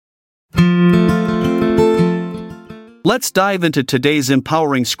Let's dive into today's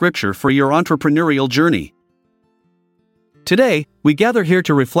empowering scripture for your entrepreneurial journey. Today, we gather here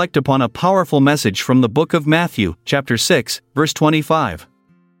to reflect upon a powerful message from the book of Matthew, chapter 6, verse 25.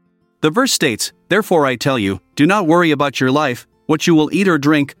 The verse states, "Therefore I tell you, do not worry about your life, what you will eat or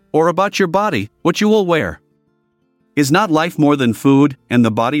drink, or about your body, what you will wear. Is not life more than food, and the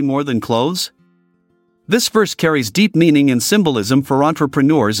body more than clothes?" This verse carries deep meaning and symbolism for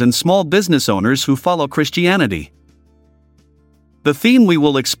entrepreneurs and small business owners who follow Christianity. The theme we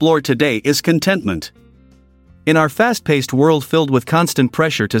will explore today is contentment. In our fast-paced world filled with constant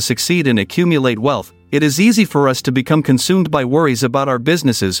pressure to succeed and accumulate wealth, it is easy for us to become consumed by worries about our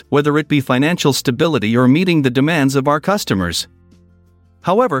businesses, whether it be financial stability or meeting the demands of our customers.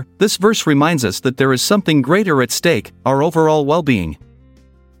 However, this verse reminds us that there is something greater at stake, our overall well-being.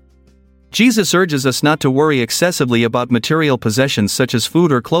 Jesus urges us not to worry excessively about material possessions such as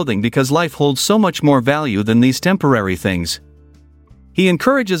food or clothing because life holds so much more value than these temporary things. He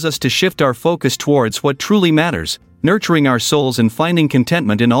encourages us to shift our focus towards what truly matters, nurturing our souls and finding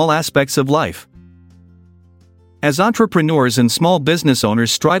contentment in all aspects of life. As entrepreneurs and small business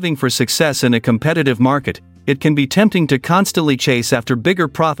owners striving for success in a competitive market, it can be tempting to constantly chase after bigger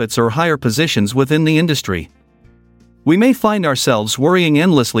profits or higher positions within the industry. We may find ourselves worrying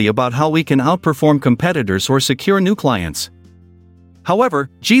endlessly about how we can outperform competitors or secure new clients. However,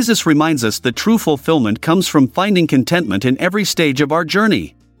 Jesus reminds us that true fulfillment comes from finding contentment in every stage of our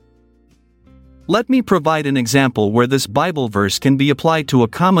journey. Let me provide an example where this Bible verse can be applied to a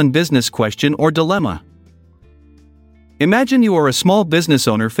common business question or dilemma. Imagine you are a small business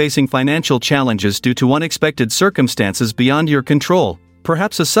owner facing financial challenges due to unexpected circumstances beyond your control,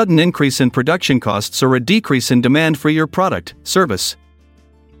 perhaps a sudden increase in production costs or a decrease in demand for your product, service.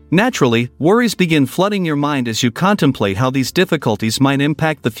 Naturally, worries begin flooding your mind as you contemplate how these difficulties might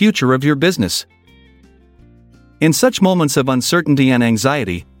impact the future of your business. In such moments of uncertainty and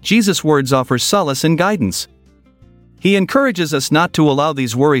anxiety, Jesus' words offer solace and guidance. He encourages us not to allow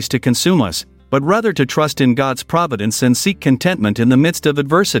these worries to consume us, but rather to trust in God's providence and seek contentment in the midst of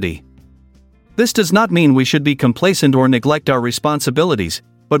adversity. This does not mean we should be complacent or neglect our responsibilities,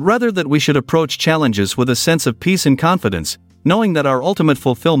 but rather that we should approach challenges with a sense of peace and confidence, knowing that our ultimate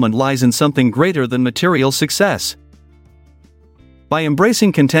fulfillment lies in something greater than material success. By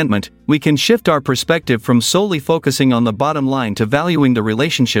embracing contentment, we can shift our perspective from solely focusing on the bottom line to valuing the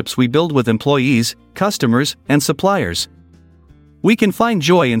relationships we build with employees, customers, and suppliers. We can find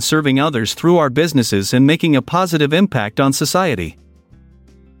joy in serving others through our businesses and making a positive impact on society.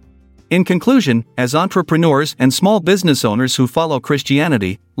 In conclusion, as entrepreneurs and small business owners who follow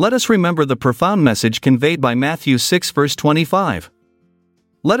Christianity, let us remember the profound message conveyed by Matthew 6 verse 25.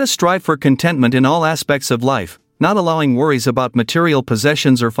 Let us strive for contentment in all aspects of life, not allowing worries about material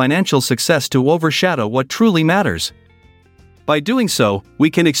possessions or financial success to overshadow what truly matters. By doing so, we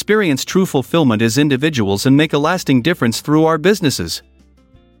can experience true fulfillment as individuals and make a lasting difference through our businesses.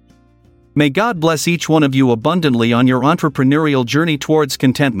 May God bless each one of you abundantly on your entrepreneurial journey towards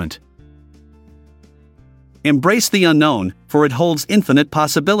contentment. Embrace the unknown, for it holds infinite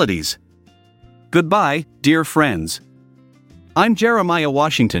possibilities. Goodbye, dear friends. I'm Jeremiah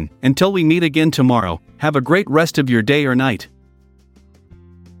Washington. Until we meet again tomorrow, have a great rest of your day or night.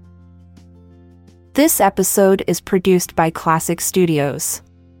 This episode is produced by Classic Studios.